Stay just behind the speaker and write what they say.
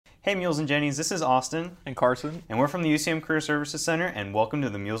Hey Mules and Jennies, this is Austin And Carson. and we're from the UCM Career Services Center, and welcome to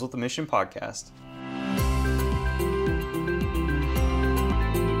the Mules with a Mission podcast.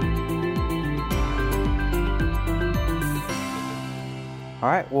 All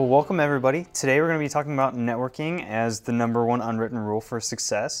right, well, welcome everybody. Today we're going to be talking about networking as the number one unwritten rule for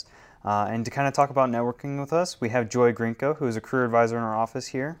success. And to kind of talk about networking with us, we have Joy Grinko, who is a career advisor in our office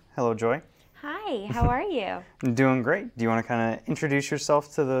here. Hello, Joy. Hi, how are you? I'm doing great. Do you want to kind of introduce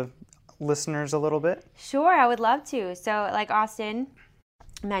yourself to the listeners a little bit? Sure, I would love to. So like Austin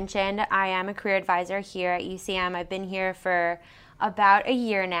mentioned, I am a career advisor here at UCM. I've been here for about a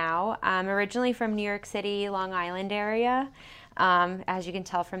year now. I'm originally from New York City, Long Island area. As you can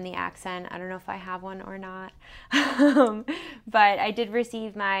tell from the accent, I don't know if I have one or not. But I did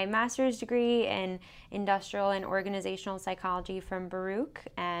receive my master's degree in industrial and organizational psychology from Baruch,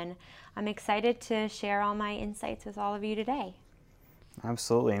 and I'm excited to share all my insights with all of you today.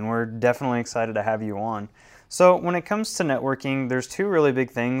 Absolutely, and we're definitely excited to have you on. So when it comes to networking, there's two really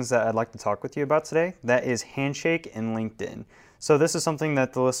big things that I'd like to talk with you about today. That is Handshake and LinkedIn. So this is something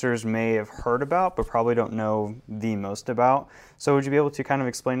that the listeners may have heard about, but probably don't know the most about. So would you be able to kind of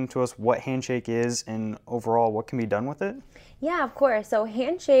explain to us what Handshake is and overall what can be done with it? Yeah, of course. So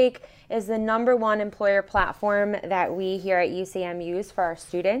Handshake is the number one employer platform that we here at UCM use for our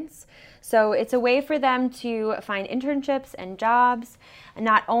students. So it's a way for them to find internships and jobs,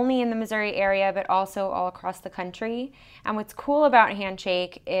 not only in the Missouri area, but also all across the country. And what's cool about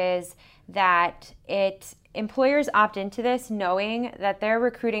Handshake is that employers opt into this knowing that they're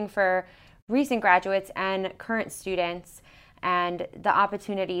recruiting for recent graduates and current students, and the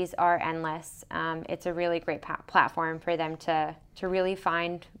opportunities are endless. It's a really great platform for them to really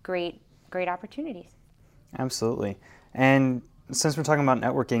find great opportunities. Absolutely. And since we're talking about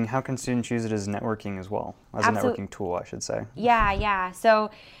networking, how can students use it as networking as well? As a networking tool, I should say. Yeah. So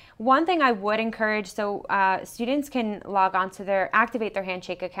one thing I would encourage, students can activate their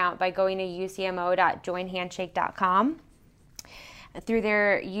Handshake account by going to ucmo.joinhandshake.com through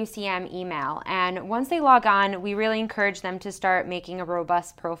their UCM email. And once they log on, we really encourage them to start making a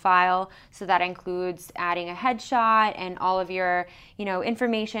robust profile. So that includes adding a headshot and all of your,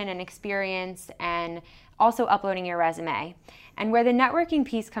 information and experience, and also uploading your resume. And where the networking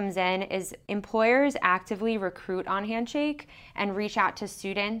piece comes in is employers actively recruit on Handshake and reach out to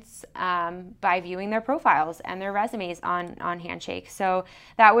students by viewing their profiles and their resumes on Handshake. So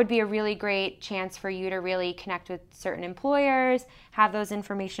that would be a really great chance for you to really connect with certain employers, have those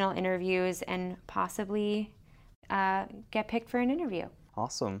informational interviews, and possibly get picked for an interview.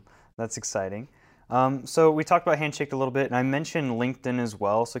 Awesome. That's exciting. So we talked about Handshake a little bit, and I mentioned LinkedIn as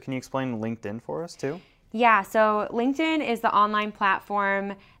well. So can you explain LinkedIn for us too? Yeah, so LinkedIn is the online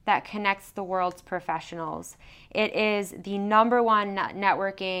platform that connects the world's professionals. It is the number one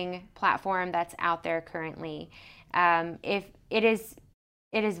networking platform that's out there currently. If it is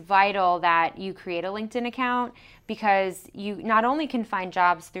vital that you create a LinkedIn account, because you not only can find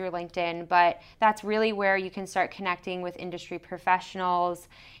jobs through LinkedIn, but that's really where you can start connecting with industry professionals.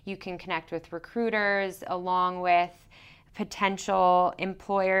 You can connect with recruiters along with potential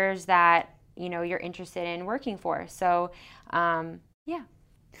employers that you're interested in working for. So, yeah.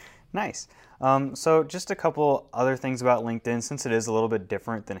 Nice. So just a couple other things about LinkedIn, since it is a little bit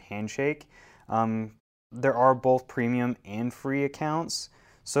different than Handshake. There are both premium and free accounts.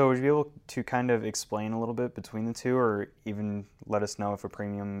 So would you be able to kind of explain a little bit between the two, or even let us know if a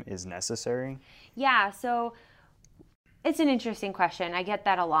premium is necessary? Yeah, so it's an interesting question. I get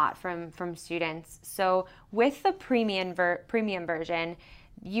that a lot from students. So with the premium version,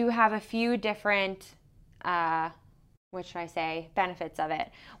 you have a few different, benefits of it.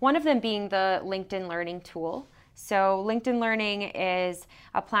 One of them being the LinkedIn Learning tool. So LinkedIn Learning is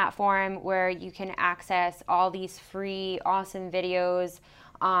a platform where you can access all these free, awesome videos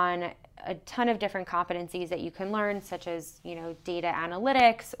on a ton of different competencies that you can learn, such as, data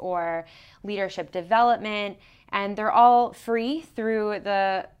analytics or leadership development. And they're all free through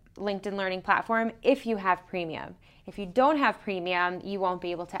the LinkedIn Learning platform if you have premium. If you don't have premium, you won't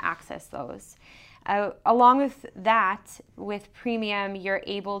be able to access those. Along with that, with premium, you're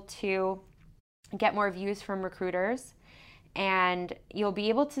able to get more views from recruiters, and you'll be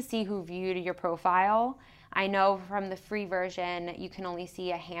able to see who viewed your profile. I know from the free version, you can only see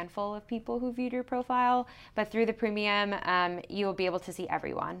a handful of people who viewed your profile, but through the premium, you'll be able to see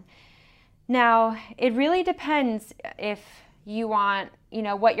everyone. Now, it really depends if you want,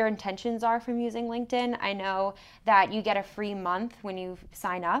 what your intentions are from using LinkedIn. I know that you get a free month when you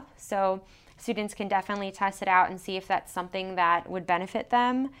sign up, so students can definitely test it out and see if that's something that would benefit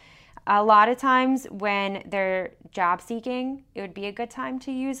them. A lot of times when they're job seeking, it would be a good time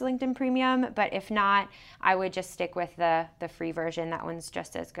to use LinkedIn Premium, but if not, I would just stick with the free version. That one's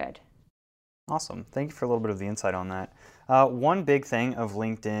just as good. Awesome. Thank you for a little bit of the insight on that. One big thing of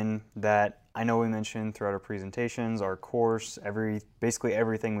LinkedIn that I know we mentioned throughout our presentations, our course, basically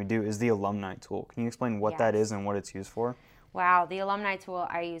everything we do is the alumni tool. Can you explain what that is and what it's used for? Wow, the alumni tool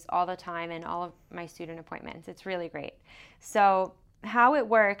I use all the time in all of my student appointments. It's really great. So how it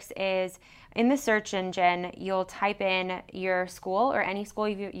works is in the search engine, you'll type in your school or any school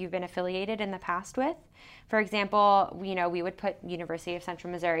you've been affiliated in the past with. For example, we would put University of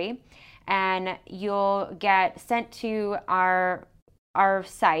Central Missouri, and you'll get sent to our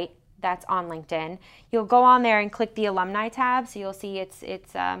site that's on LinkedIn. You'll go on there and click the alumni tab, so you'll see it's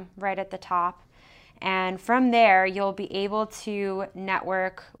right at the top. And from there, you'll be able to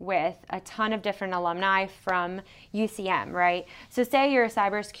network with a ton of different alumni from UCM, right? So say you're a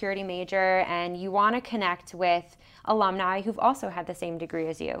cybersecurity major and you want to connect with alumni who've also had the same degree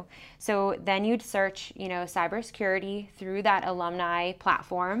as you. So then you'd search, cybersecurity through that alumni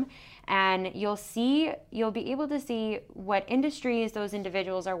platform, and you'll be able to see what industries those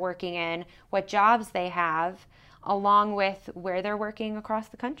individuals are working in, what jobs they have, along with where they're working across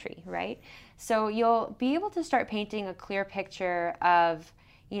the country, right? So you'll be able to start painting a clear picture of,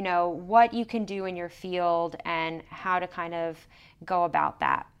 what you can do in your field and how to kind of go about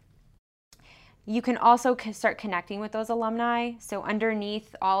that. You can also start connecting with those alumni. So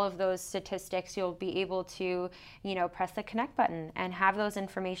underneath all of those statistics, you'll be able to, press the connect button and have those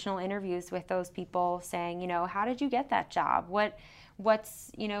informational interviews with those people saying, how did you get that job?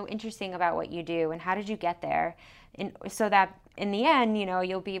 What's interesting about what you do, and how did you get there? And so that in the end,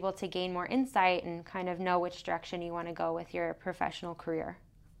 you'll be able to gain more insight and kind of know which direction you want to go with your professional career.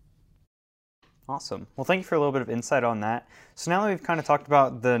 Awesome. Well, thank you for a little bit of insight on that. So now that we've kind of talked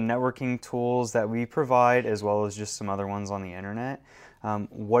about the networking tools that we provide, as well as just some other ones on the internet,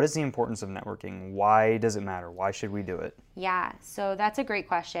 what is the importance of networking? Why does it matter? Why should we do it? Yeah, so that's a great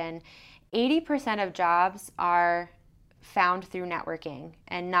question. 80% of jobs are found through networking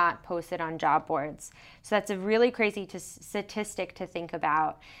and not posted on job boards. So that's a really crazy statistic to think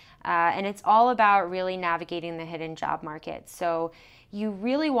about. And it's all about really navigating the hidden job market. So you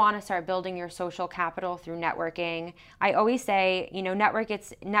really want to start building your social capital through networking. I always say,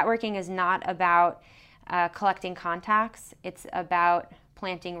 networking is not about collecting contacts. It's about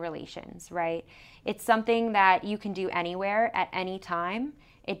planting relations, right? It's something that you can do anywhere at any time.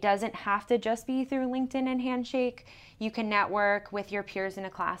 It doesn't have to just be through LinkedIn and Handshake. You can network with your peers in a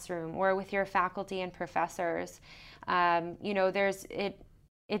classroom or with your faculty and professors.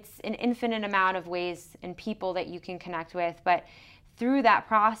 It's an infinite amount of ways and people that you can connect with, but through that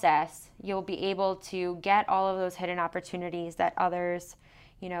process, you'll be able to get all of those hidden opportunities that others,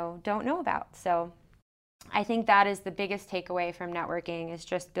 don't know about. So I think that is the biggest takeaway from networking, is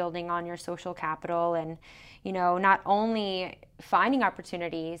just building on your social capital and, not only finding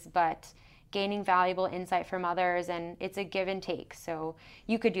opportunities, but gaining valuable insight from others. And it's a give and take. So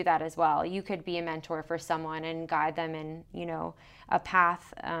you could do that as well. You could be a mentor for someone and guide them in, a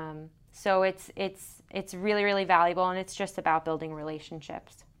path. So it's really, really valuable, and it's just about building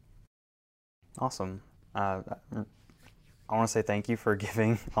relationships. Awesome. I want to say thank you for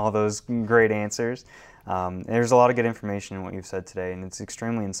giving all those great answers. There's a lot of good information in what you've said today, and it's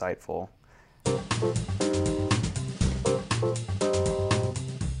extremely insightful.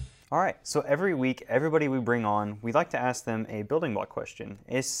 All right, so every week, everybody we bring on, we like to ask them a building block question.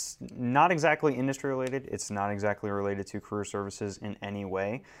 It's not exactly industry related. It's not exactly related to career services in any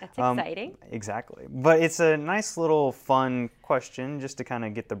way. That's exciting. Exactly. But it's a nice little fun question just to kind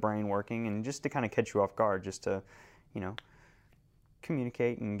of get the brain working and just to kind of catch you off guard, just to,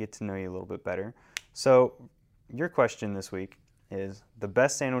 communicate and get to know you a little bit better. So your question this week is, the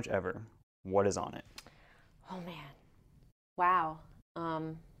best sandwich ever. What is on it? Oh, man. Wow.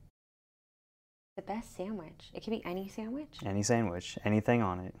 The best sandwich. It could be any sandwich? Any sandwich. Anything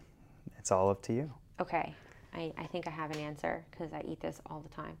on it. It's all up to you. Okay. I think I have an answer because I eat this all the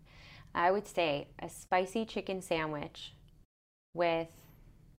time. I would say a spicy chicken sandwich with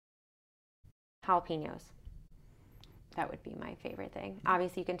jalapenos. That would be my favorite thing.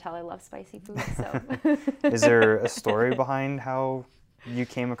 Obviously, you can tell I love spicy food. So, is there a story behind how you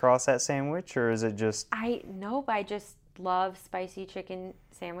came across that sandwich, or is it just... I just love spicy chicken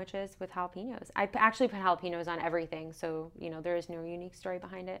sandwiches with jalapenos. I actually put jalapenos on everything, so there is no unique story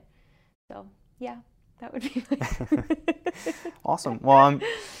behind it. So yeah, that would be my... Awesome. Well,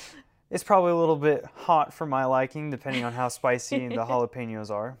 it's probably a little bit hot for my liking, depending on how spicy the jalapenos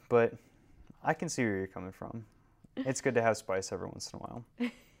are, but I can see where you're coming from. It's good to have spice every once in a while.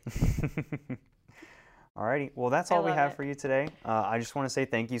 Alrighty, well, that's I all we love have it. for you today. I just want to say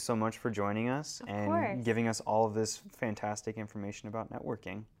thank you so much for joining us Of and course. giving us all of this fantastic information about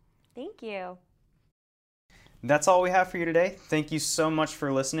networking. Thank you. That's all we have for you today. Thank you so much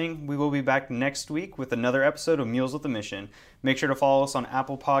for listening. We will be back next week with another episode of Meals with a Mission. Make sure to follow us on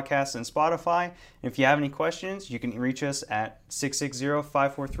Apple Podcasts and Spotify. If you have any questions, you can reach us at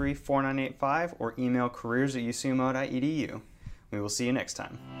 660-543-4985 or email careers@ucmo.edu. We will see you next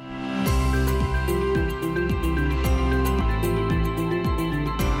time.